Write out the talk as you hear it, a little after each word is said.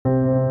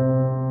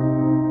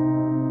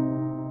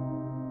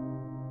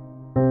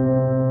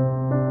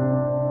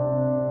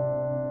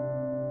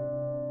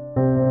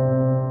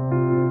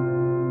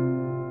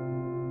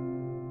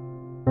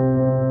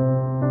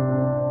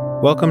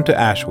Welcome to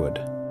Ashwood.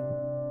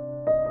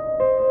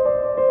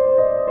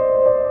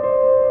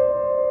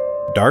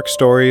 Dark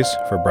stories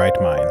for bright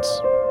minds.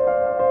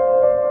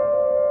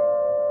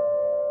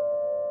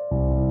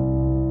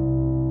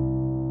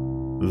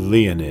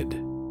 Leonid.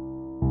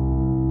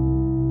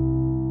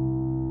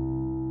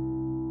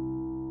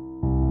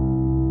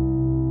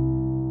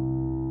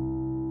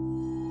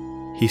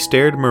 He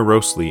stared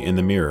morosely in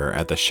the mirror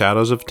at the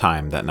shadows of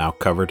time that now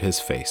covered his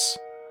face.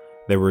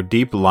 There were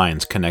deep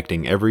lines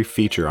connecting every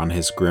feature on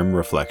his grim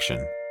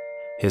reflection.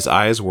 His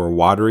eyes were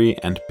watery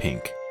and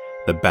pink.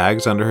 The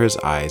bags under his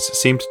eyes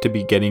seemed to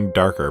be getting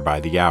darker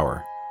by the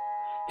hour.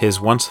 His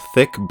once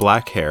thick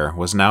black hair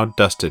was now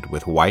dusted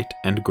with white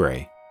and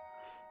gray.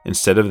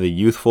 Instead of the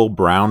youthful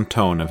brown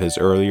tone of his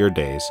earlier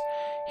days,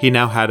 he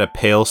now had a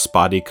pale,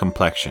 spotty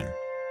complexion.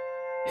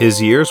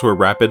 His years were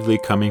rapidly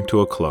coming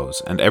to a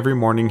close, and every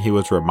morning he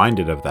was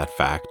reminded of that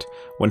fact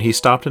when he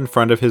stopped in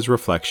front of his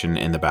reflection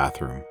in the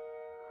bathroom.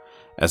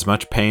 As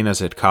much pain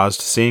as it caused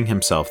seeing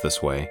himself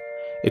this way,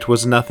 it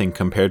was nothing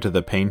compared to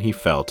the pain he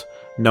felt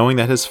knowing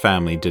that his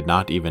family did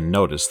not even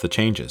notice the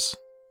changes.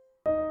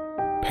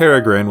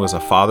 Peregrine was a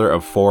father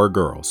of 4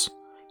 girls.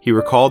 He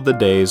recalled the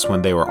days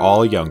when they were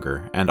all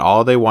younger, and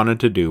all they wanted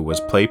to do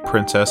was play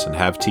princess and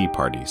have tea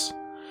parties.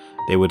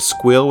 They would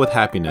squeal with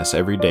happiness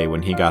every day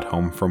when he got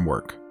home from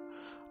work.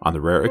 On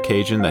the rare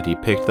occasion that he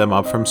picked them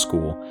up from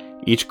school,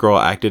 each girl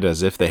acted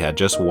as if they had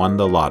just won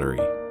the lottery.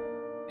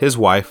 His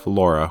wife,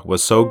 Laura,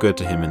 was so good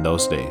to him in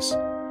those days.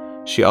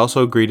 She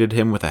also greeted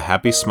him with a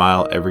happy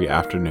smile every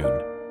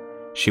afternoon.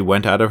 She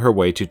went out of her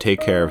way to take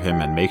care of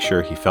him and make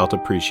sure he felt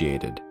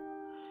appreciated.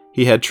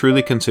 He had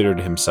truly considered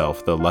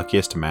himself the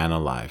luckiest man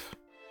alive.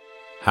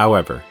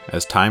 However,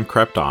 as time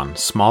crept on,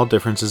 small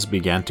differences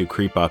began to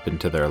creep up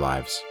into their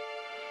lives.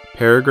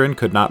 Peregrine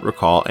could not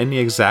recall any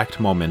exact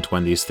moment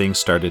when these things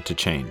started to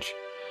change.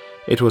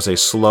 It was a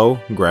slow,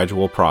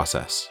 gradual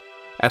process.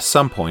 At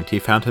some point, he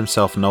found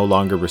himself no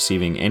longer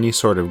receiving any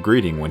sort of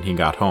greeting when he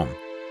got home.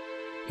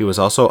 He was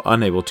also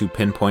unable to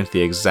pinpoint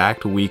the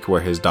exact week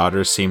where his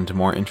daughters seemed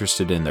more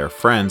interested in their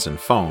friends and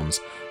phones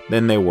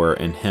than they were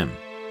in him.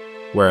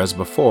 Whereas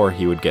before,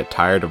 he would get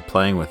tired of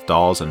playing with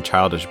dolls and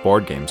childish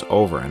board games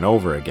over and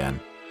over again.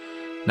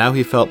 Now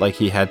he felt like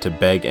he had to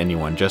beg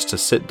anyone just to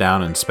sit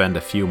down and spend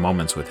a few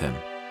moments with him.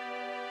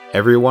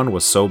 Everyone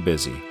was so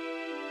busy.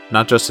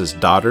 Not just his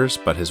daughters,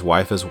 but his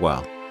wife as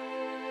well.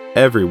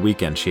 Every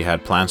weekend she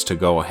had plans to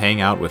go hang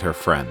out with her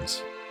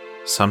friends.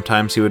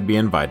 Sometimes he would be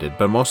invited,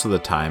 but most of the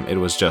time it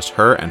was just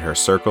her and her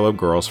circle of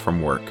girls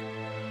from work.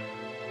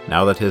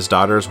 Now that his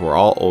daughters were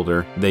all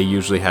older, they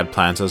usually had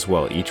plans as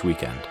well each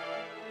weekend.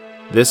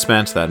 This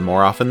meant that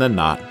more often than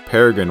not,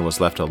 Peregrine was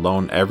left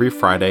alone every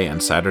Friday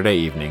and Saturday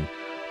evening,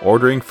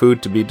 ordering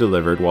food to be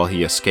delivered while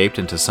he escaped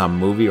into some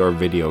movie or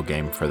video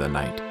game for the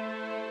night.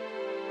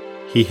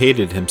 He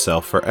hated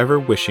himself for ever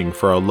wishing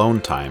for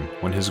alone time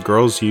when his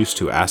girls used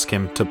to ask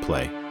him to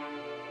play.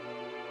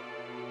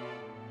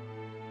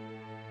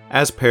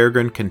 As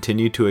Peregrine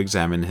continued to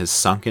examine his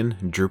sunken,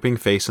 drooping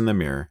face in the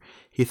mirror,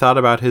 he thought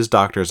about his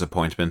doctor's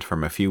appointment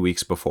from a few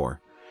weeks before.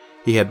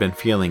 He had been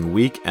feeling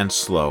weak and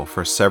slow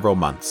for several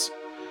months.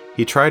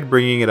 He tried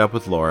bringing it up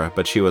with Laura,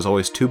 but she was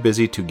always too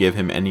busy to give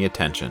him any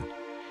attention.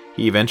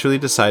 He eventually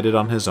decided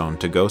on his own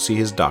to go see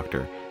his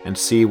doctor and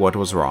see what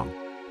was wrong.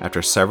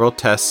 After several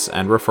tests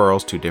and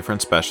referrals to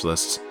different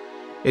specialists,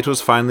 it was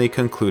finally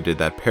concluded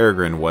that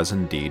Peregrine was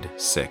indeed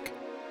sick.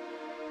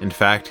 In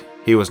fact,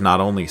 he was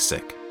not only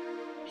sick.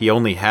 He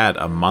only had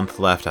a month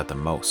left at the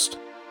most.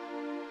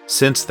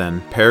 Since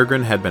then,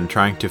 Peregrine had been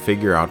trying to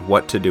figure out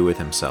what to do with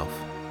himself.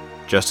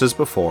 Just as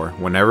before,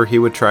 whenever he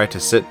would try to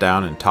sit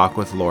down and talk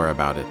with Laura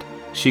about it,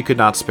 she could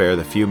not spare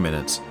the few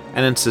minutes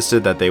and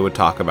insisted that they would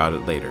talk about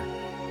it later.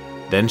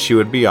 Then she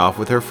would be off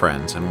with her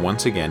friends, and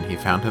once again he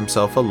found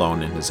himself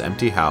alone in his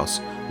empty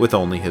house with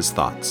only his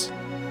thoughts.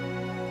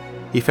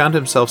 He found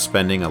himself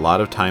spending a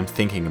lot of time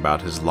thinking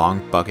about his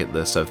long bucket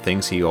list of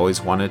things he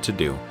always wanted to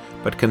do,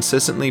 but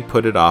consistently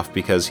put it off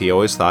because he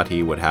always thought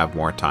he would have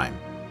more time.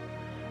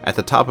 At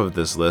the top of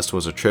this list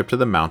was a trip to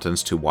the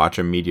mountains to watch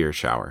a meteor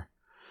shower.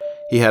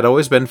 He had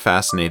always been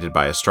fascinated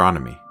by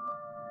astronomy.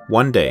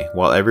 One day,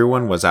 while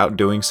everyone was out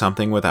doing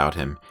something without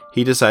him,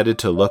 he decided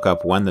to look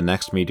up when the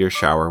next meteor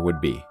shower would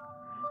be.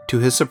 To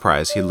his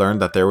surprise, he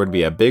learned that there would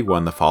be a big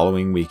one the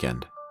following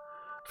weekend.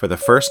 For the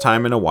first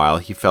time in a while,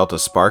 he felt a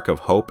spark of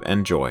hope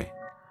and joy.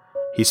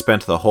 He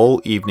spent the whole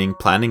evening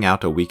planning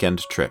out a weekend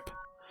trip.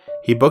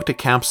 He booked a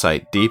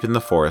campsite deep in the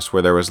forest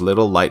where there was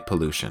little light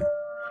pollution.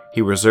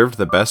 He reserved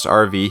the best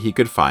RV he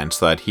could find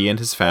so that he and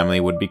his family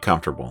would be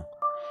comfortable.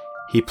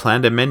 He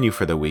planned a menu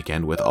for the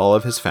weekend with all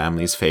of his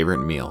family's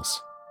favorite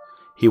meals.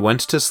 He went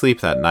to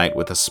sleep that night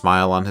with a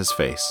smile on his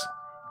face.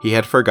 He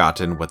had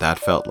forgotten what that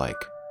felt like.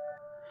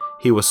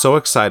 He was so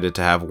excited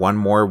to have one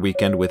more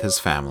weekend with his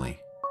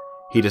family.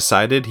 He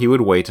decided he would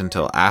wait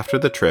until after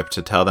the trip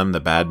to tell them the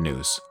bad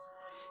news.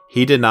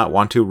 He did not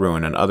want to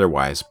ruin an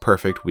otherwise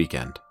perfect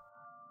weekend.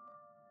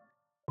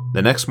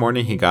 The next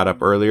morning he got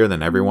up earlier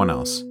than everyone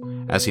else.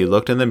 As he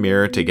looked in the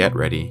mirror to get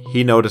ready,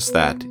 he noticed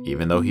that,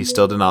 even though he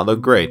still did not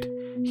look great,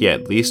 he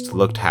at least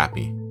looked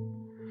happy.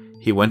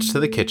 He went to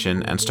the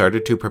kitchen and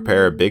started to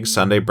prepare a big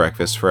Sunday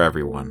breakfast for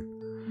everyone.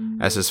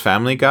 As his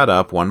family got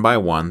up one by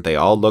one, they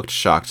all looked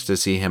shocked to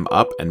see him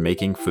up and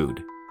making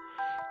food.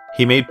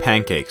 He made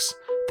pancakes,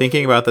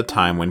 thinking about the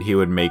time when he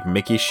would make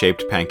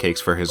Mickey-shaped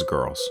pancakes for his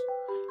girls.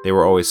 They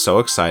were always so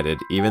excited,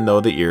 even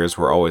though the ears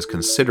were always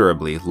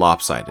considerably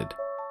lopsided.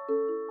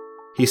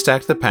 He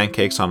stacked the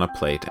pancakes on a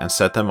plate and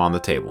set them on the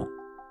table.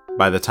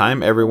 By the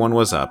time everyone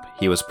was up,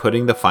 he was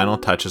putting the final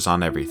touches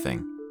on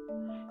everything.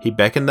 He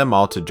beckoned them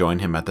all to join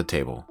him at the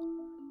table.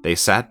 They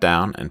sat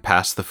down and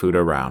passed the food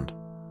around.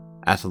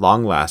 At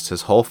long last,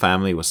 his whole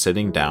family was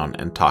sitting down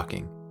and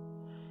talking.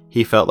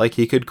 He felt like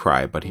he could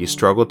cry, but he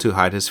struggled to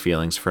hide his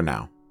feelings for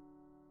now.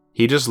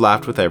 He just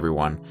laughed with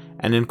everyone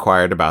and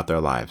inquired about their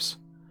lives.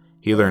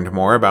 He learned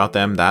more about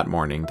them that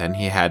morning than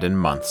he had in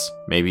months,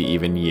 maybe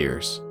even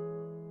years.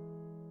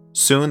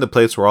 Soon the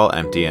plates were all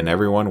empty and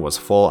everyone was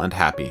full and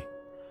happy.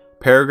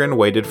 Peregrine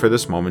waited for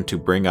this moment to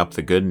bring up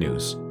the good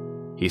news.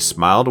 He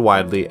smiled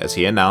widely as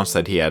he announced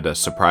that he had a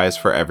surprise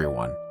for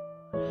everyone.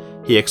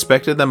 He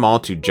expected them all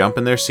to jump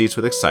in their seats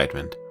with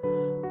excitement,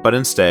 but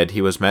instead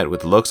he was met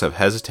with looks of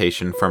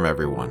hesitation from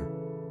everyone.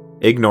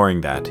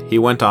 Ignoring that, he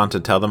went on to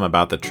tell them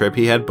about the trip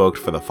he had booked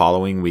for the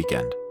following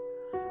weekend.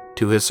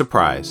 To his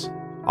surprise,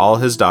 all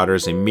his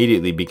daughters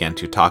immediately began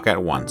to talk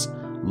at once,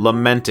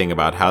 lamenting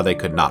about how they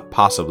could not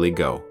possibly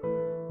go.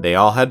 They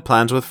all had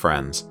plans with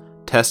friends,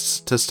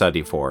 tests to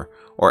study for,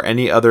 or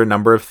any other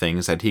number of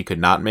things that he could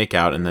not make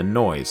out in the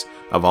noise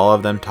of all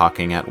of them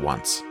talking at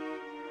once.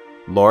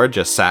 Laura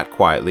just sat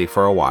quietly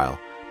for a while,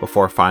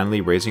 before finally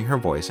raising her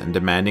voice and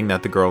demanding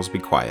that the girls be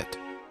quiet.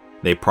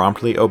 They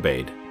promptly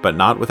obeyed, but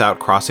not without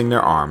crossing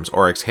their arms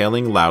or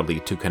exhaling loudly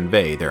to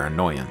convey their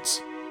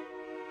annoyance.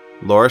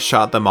 Laura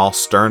shot them all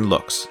stern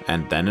looks,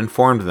 and then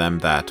informed them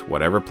that,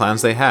 whatever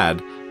plans they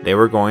had, they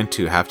were going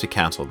to have to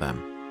cancel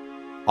them.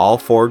 All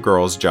 4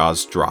 girls'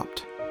 jaws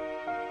dropped.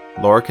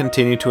 Laura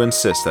continued to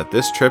insist that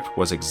this trip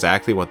was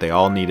exactly what they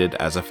all needed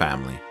as a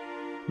family.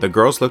 The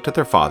girls looked at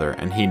their father,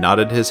 and he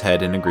nodded his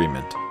head in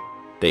agreement.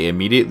 They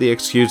immediately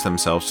excused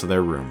themselves to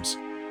their rooms.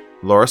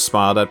 Laura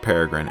smiled at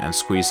Peregrine and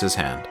squeezed his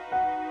hand.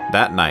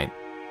 That night,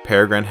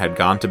 Peregrine had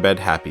gone to bed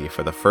happy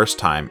for the first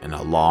time in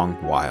a long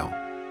while.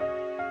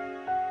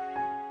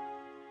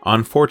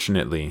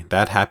 Unfortunately,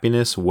 that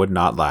happiness would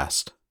not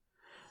last.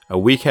 A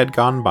week had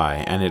gone by,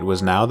 and it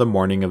was now the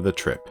morning of the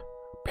trip.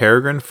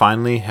 Peregrine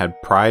finally had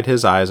pried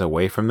his eyes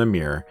away from the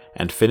mirror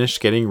and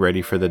finished getting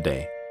ready for the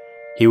day.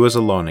 He was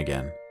alone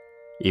again.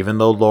 Even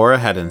though Laura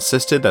had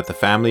insisted that the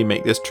family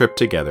make this trip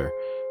together,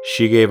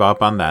 she gave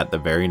up on that the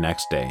very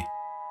next day.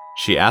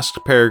 She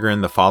asked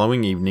Peregrine the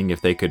following evening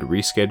if they could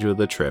reschedule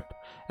the trip,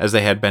 as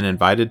they had been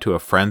invited to a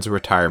friend's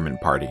retirement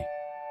party.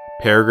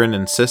 Peregrine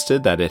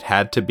insisted that it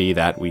had to be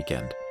that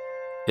weekend.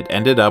 It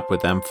ended up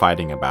with them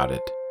fighting about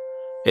it.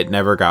 It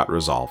never got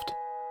resolved.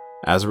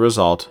 As a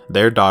result,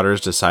 their daughters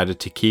decided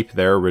to keep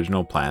their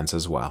original plans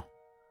as well.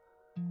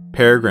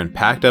 Peregrine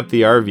packed up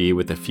the RV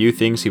with the few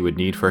things he would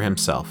need for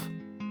himself.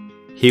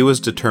 He was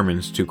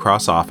determined to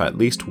cross off at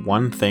least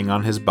one thing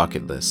on his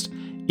bucket list,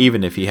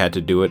 even if he had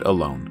to do it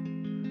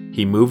alone.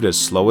 He moved as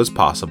slow as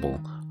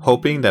possible,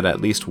 hoping that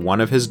at least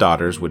one of his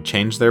daughters would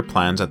change their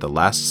plans at the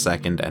last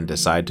second and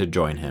decide to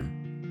join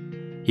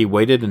him. He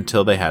waited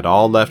until they had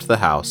all left the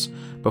house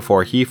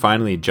before he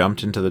finally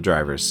jumped into the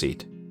driver's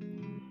seat.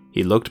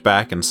 He looked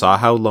back and saw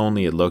how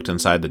lonely it looked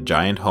inside the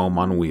giant home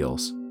on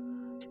wheels.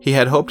 He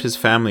had hoped his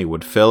family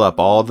would fill up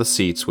all the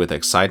seats with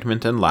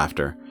excitement and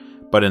laughter,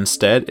 but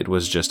instead it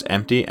was just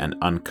empty and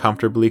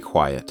uncomfortably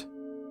quiet.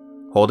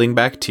 Holding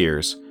back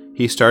tears,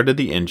 he started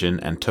the engine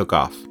and took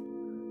off.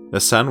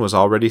 The sun was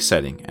already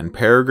setting, and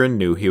Peregrine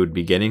knew he would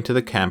be getting to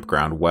the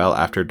campground well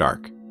after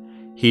dark.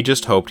 He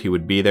just hoped he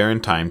would be there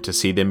in time to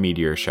see the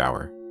meteor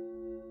shower.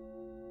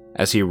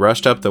 As he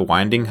rushed up the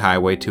winding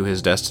highway to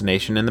his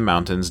destination in the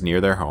mountains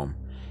near their home,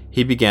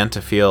 he began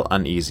to feel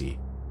uneasy.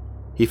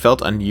 He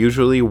felt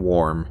unusually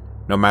warm,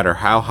 no matter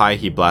how high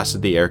he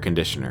blasted the air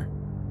conditioner.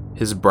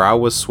 His brow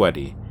was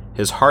sweaty,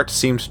 his heart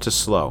seemed to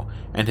slow,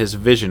 and his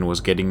vision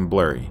was getting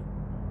blurry.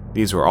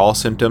 These were all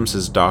symptoms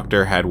his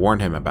doctor had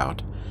warned him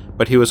about,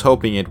 but he was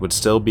hoping it would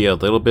still be a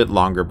little bit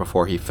longer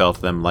before he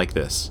felt them like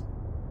this.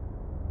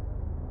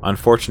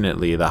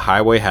 Unfortunately, the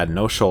highway had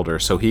no shoulder,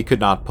 so he could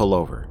not pull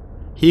over.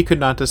 He could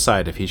not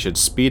decide if he should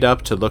speed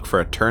up to look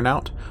for a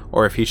turnout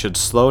or if he should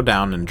slow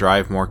down and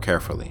drive more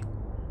carefully.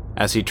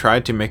 As he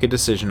tried to make a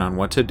decision on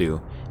what to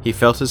do, he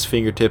felt his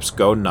fingertips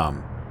go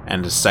numb,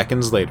 and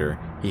seconds later,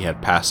 he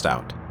had passed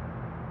out.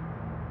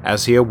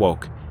 As he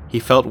awoke, he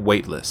felt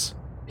weightless.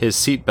 His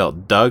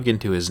seatbelt dug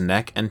into his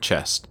neck and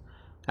chest.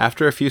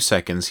 After a few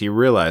seconds, he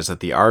realized that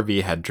the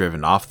RV had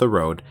driven off the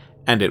road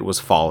and it was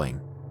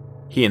falling.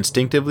 He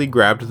instinctively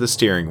grabbed the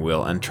steering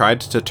wheel and tried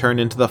to turn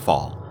into the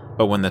fall,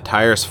 but when the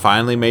tires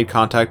finally made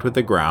contact with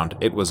the ground,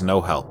 it was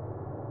no help.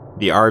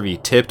 The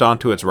RV tipped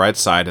onto its right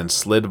side and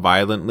slid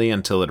violently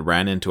until it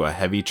ran into a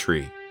heavy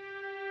tree.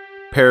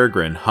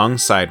 Peregrine hung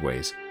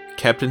sideways,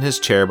 kept in his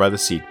chair by the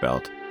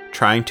seatbelt,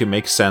 trying to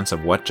make sense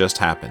of what just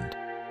happened.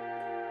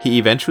 He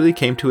eventually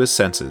came to his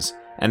senses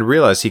and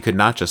realized he could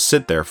not just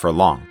sit there for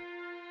long.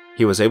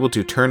 He was able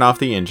to turn off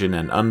the engine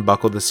and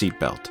unbuckle the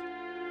seatbelt.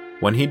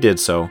 When he did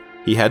so,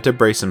 he had to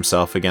brace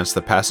himself against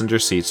the passenger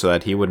seat so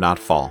that he would not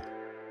fall.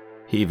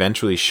 He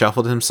eventually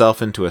shuffled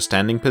himself into a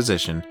standing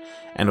position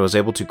and was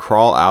able to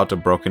crawl out a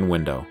broken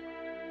window.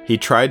 He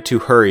tried to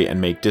hurry and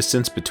make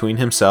distance between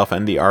himself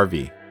and the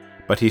RV,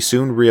 but he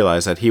soon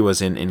realized that he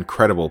was in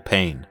incredible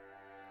pain.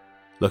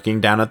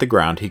 Looking down at the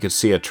ground, he could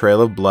see a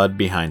trail of blood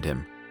behind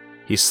him.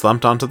 He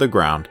slumped onto the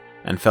ground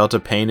and felt a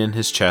pain in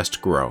his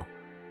chest grow.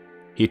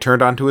 He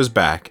turned onto his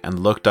back and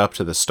looked up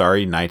to the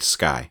starry night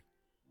sky.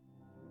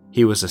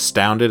 He was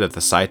astounded at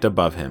the sight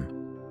above him.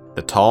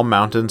 The tall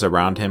mountains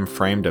around him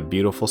framed a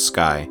beautiful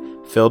sky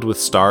filled with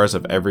stars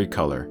of every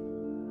color.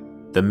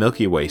 The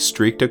Milky Way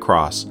streaked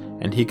across,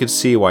 and he could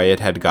see why it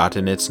had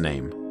gotten its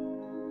name.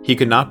 He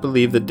could not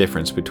believe the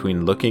difference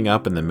between looking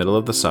up in the middle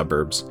of the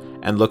suburbs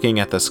and looking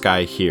at the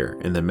sky here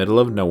in the middle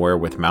of nowhere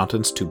with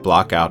mountains to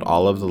block out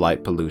all of the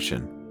light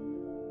pollution.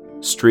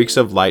 Streaks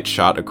of light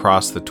shot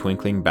across the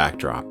twinkling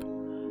backdrop.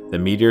 The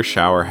meteor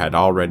shower had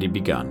already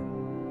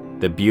begun.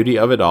 The beauty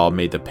of it all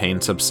made the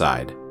pain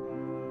subside.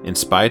 In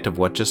spite of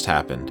what just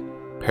happened,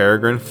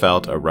 Peregrine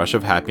felt a rush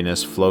of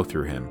happiness flow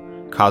through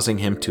him, causing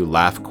him to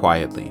laugh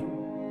quietly.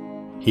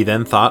 He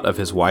then thought of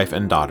his wife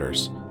and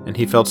daughters, and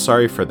he felt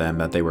sorry for them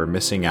that they were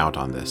missing out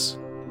on this.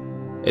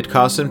 It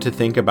caused him to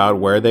think about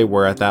where they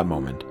were at that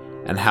moment,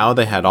 and how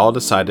they had all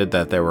decided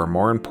that there were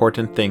more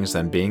important things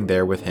than being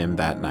there with him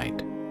that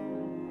night.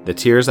 The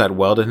tears that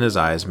welled in his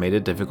eyes made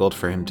it difficult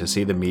for him to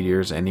see the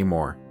meteors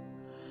anymore.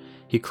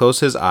 He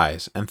closed his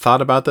eyes and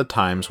thought about the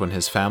times when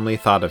his family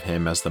thought of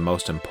him as the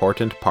most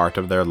important part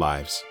of their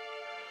lives,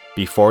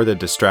 before the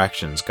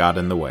distractions got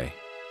in the way.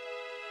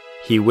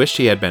 He wished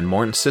he had been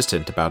more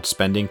insistent about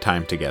spending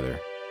time together.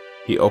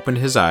 He opened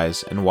his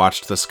eyes and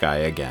watched the sky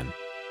again.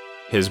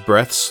 His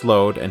breath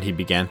slowed and he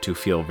began to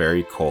feel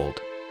very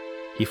cold.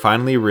 He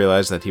finally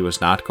realized that he was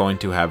not going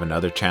to have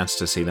another chance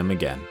to see them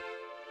again.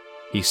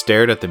 He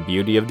stared at the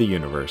beauty of the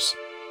universe,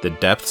 the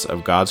depths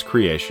of God's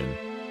creation,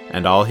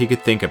 and all he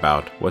could think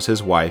about was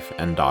his wife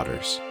and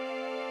daughters.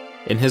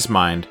 In his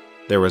mind,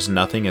 there was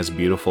nothing as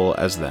beautiful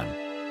as them.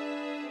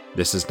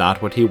 This is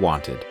not what he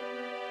wanted.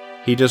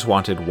 He just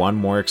wanted one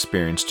more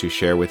experience to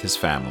share with his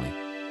family.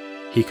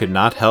 He could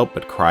not help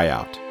but cry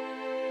out.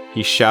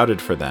 He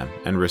shouted for them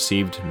and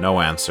received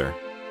no answer.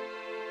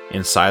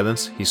 In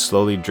silence, he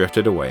slowly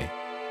drifted away,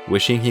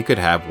 wishing he could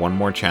have one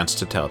more chance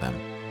to tell them.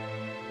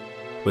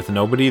 With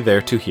nobody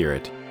there to hear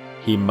it,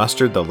 he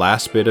mustered the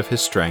last bit of his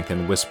strength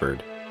and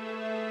whispered,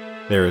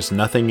 "There is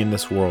nothing in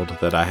this world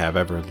that I have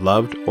ever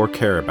loved or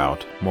care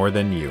about more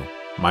than you,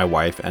 my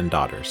wife and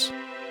daughters.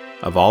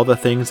 Of all the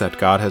things that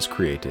God has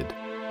created,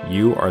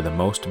 you are the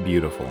most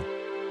beautiful.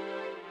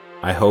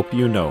 I hope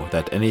you know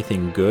that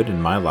anything good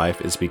in my life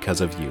is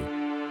because of you.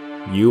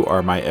 You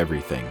are my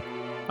everything.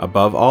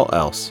 Above all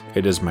else,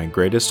 it is my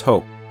greatest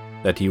hope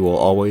that you will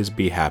always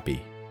be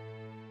happy."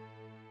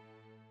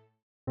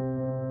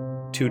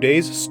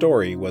 Today's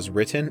story was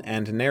written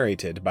and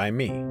narrated by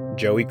me,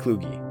 Joey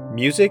Kluge.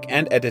 Music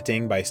and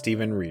editing by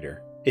Stephen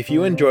Reeder. If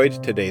you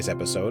enjoyed today's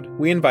episode,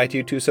 we invite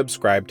you to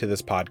subscribe to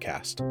this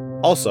podcast.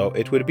 Also,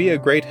 it would be a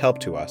great help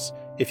to us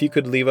if you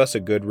could leave us a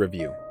good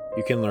review.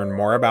 You can learn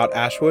more about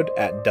Ashwood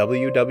at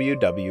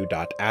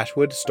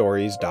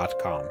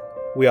www.ashwoodstories.com.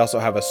 We also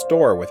have a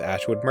store with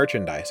Ashwood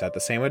merchandise at the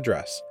same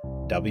address,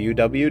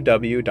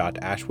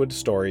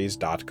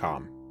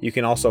 www.ashwoodstories.com. You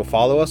can also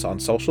follow us on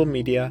social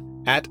media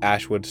at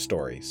Ashwood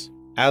Stories.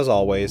 As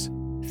always,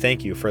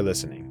 thank you for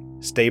listening.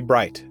 Stay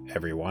bright,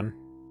 everyone.